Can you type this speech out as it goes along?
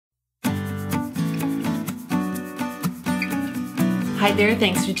Hi there,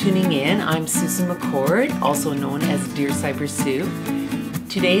 thanks for tuning in. I'm Susan McCord, also known as Dear Sybersue.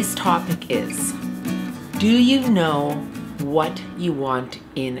 Today's topic is, do you know what you want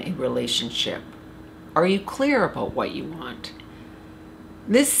in a relationship? Are you clear about what you want?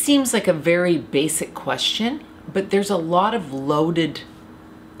 This seems like a very basic question, but there's a lot of loaded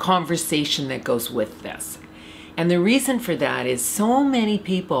conversation that goes with this. And the reason for that is so many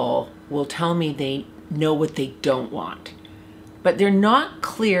people will tell me they know what they don't want, but they're not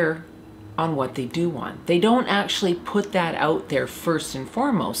clear on what they do want. They don't actually put that out there first and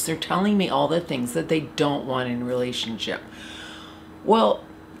foremost. They're telling me all the things that they don't want in a relationship. Well,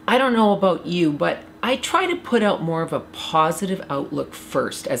 I don't know about you, but I try to put out more of a positive outlook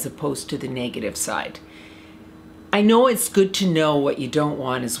first as opposed to the negative side. I know it's good to know what you don't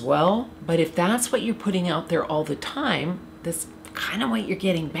want as well, but if that's what you're putting out there all the time, that's kind of what you're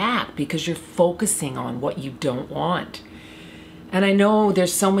getting back because you're focusing on what you don't want. And I know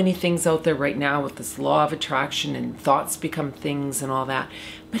there's so many things out there right now with this law of attraction and thoughts become things and all that,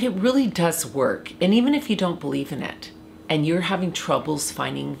 but it really does work. And even if you don't believe in it and you're having troubles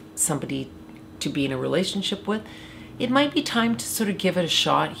finding somebody to be in a relationship with, it might be time to sort of give it a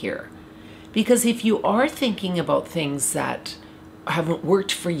shot here. Because if you are thinking about things that haven't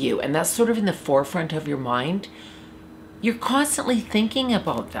worked for you and that's sort of in the forefront of your mind, you're constantly thinking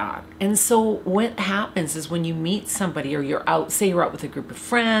about that. And so what happens is when you meet somebody or you're out, say you're out with a group of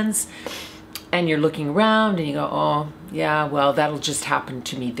friends and you're looking around and you go, oh yeah, well, that'll just happen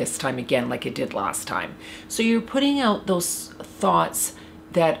to me this time again like it did last time. So you're putting out those thoughts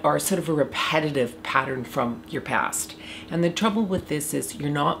that are sort of a repetitive pattern from your past. And the trouble with this is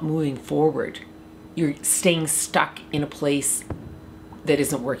you're not moving forward. You're staying stuck in a place that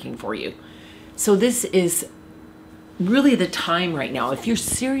isn't working for you. So this is really the time right now. If you're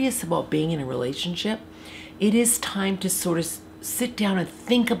serious about being in a relationship, it is time to sort of sit down and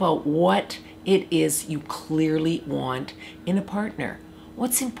think about what it is you clearly want in a partner.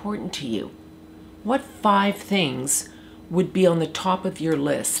 What's important to you? What 5 things would be on the top of your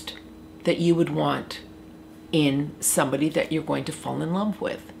list that you would want in somebody that you're going to fall in love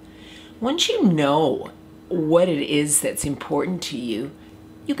with? Once you know what it is that's important to you,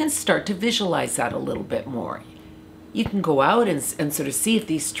 you can start to visualize that a little bit more. You can go out and sort of see if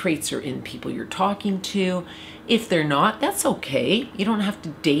these traits are in people you're talking to. If they're not, that's okay. You don't have to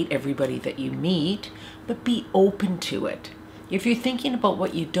date everybody that you meet, but be open to it. If you're thinking about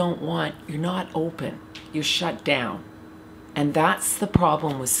what you don't want, you're not open. You're shut down. And that's the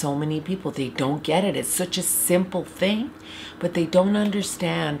problem with so many people. They don't get it. It's such a simple thing, but they don't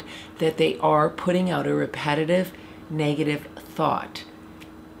understand that they are putting out a repetitive negative thought.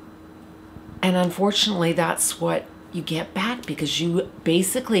 And unfortunately, that's what you get back because you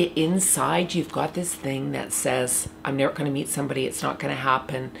basically inside you've got this thing that says, I'm never going to meet somebody. It's not going to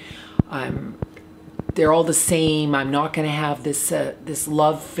happen. They're all the same. I'm not going to have this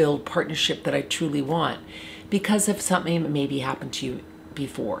love-filled partnership that I truly want because of something that maybe happened to you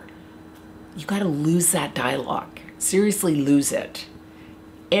before. You got to lose that dialogue. Seriously, lose it.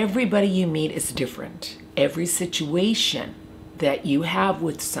 Everybody you meet is different. Every situation that you have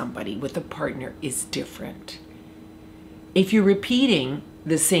with somebody, with a partner, is different. If you're repeating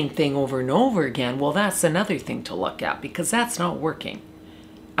the same thing over and over again, well, that's another thing to look at because that's not working.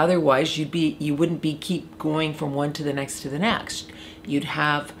 Otherwise, you wouldn't be keep going from one to the next to the next. You'd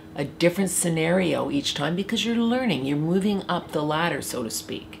have a different scenario each time because you're learning. You're moving up the ladder, so to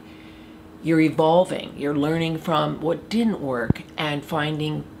speak. You're evolving. You're learning from what didn't work and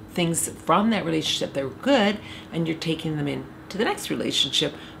finding things from that relationship that were good, and you're taking them into the next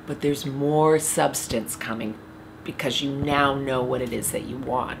relationship, but there's more substance coming because you now know what it is that you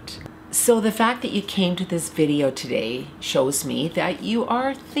want. So the fact that you came to this video today shows me that you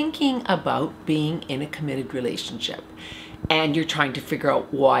are thinking about being in a committed relationship and you're trying to figure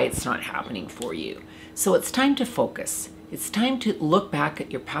out why it's not happening for you. So it's time to focus. It's time to look back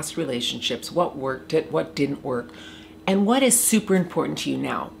at your past relationships, what worked, what didn't work, and what is super important to you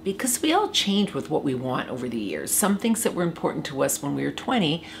now. Because we all change with what we want over the years. Some things that were important to us when we were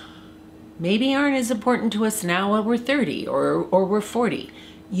 20 maybe aren't as important to us now when we're 30 or we're 40.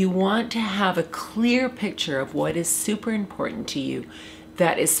 You want to have a clear picture of what is super important to you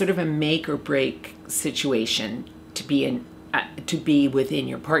that is sort of a make or break situation to be within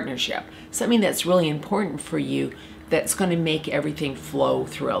your partnership. Something that's really important for you that's going to make everything flow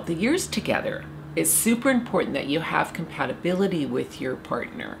throughout the years together. It's super important that you have compatibility with your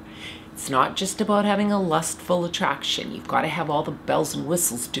partner. It's not just about having a lustful attraction. You've got to have all the bells and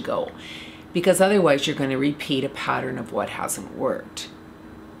whistles to go, because otherwise you're going to repeat a pattern of what hasn't worked.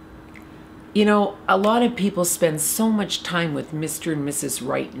 You know, a lot of people spend so much time with Mr. and Mrs.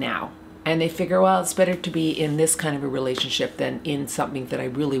 right now, and they figure, well, it's better to be in this kind of a relationship than in something that I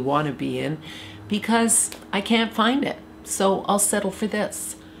really want to be in because I can't find it. So I'll settle for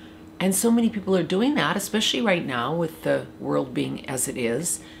this. And so many people are doing that, especially right now with the world being as it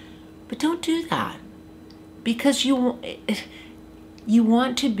is. But don't do that, because you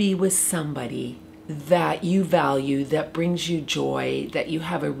want to be with somebody that you value, that brings you joy, that you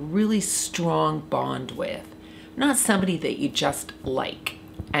have a really strong bond with, not somebody that you just like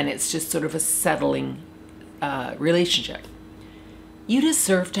and it's just sort of a settling relationship. You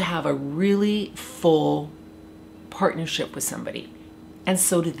deserve to have a really full partnership with somebody, and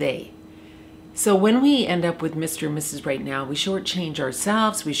so do they. So when we end up with Mr. and Mrs. right now, we shortchange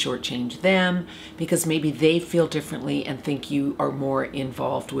ourselves, we shortchange them, because maybe they feel differently and think you are more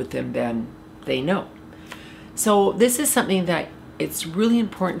involved with them than they know. So this is something that it's really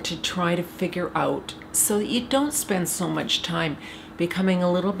important to try to figure out so that you don't spend so much time becoming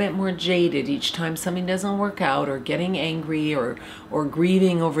a little bit more jaded each time something doesn't work out, or getting angry or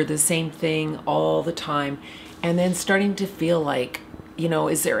grieving over the same thing all the time, and then starting to feel like, you know,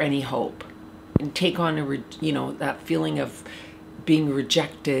 is there any hope? And take on that feeling of being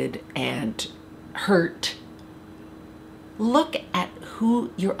rejected and hurt. Look at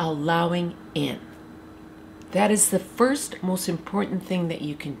who you're allowing in. That is the first most important thing that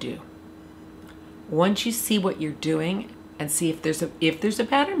you can do. Once you see what you're doing and see if there's a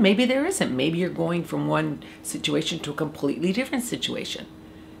pattern, maybe there isn't. Maybe you're going from one situation to a completely different situation.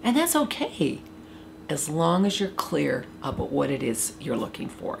 And that's okay, as long as you're clear about what it is you're looking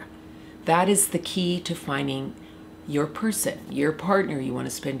for. That is the key to finding your person, your partner you want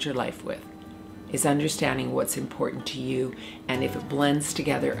to spend your life with, is understanding what's important to you and if it blends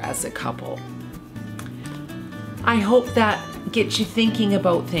together as a couple. I hope that gets you thinking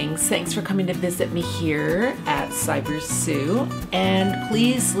about things. Thanks for coming to visit me here at Sybersue. And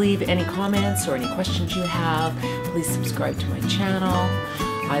please leave any comments or any questions you have. Please subscribe to my channel.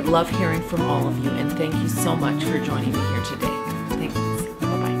 I love hearing from all of you, and thank you so much for joining me here today. Thanks.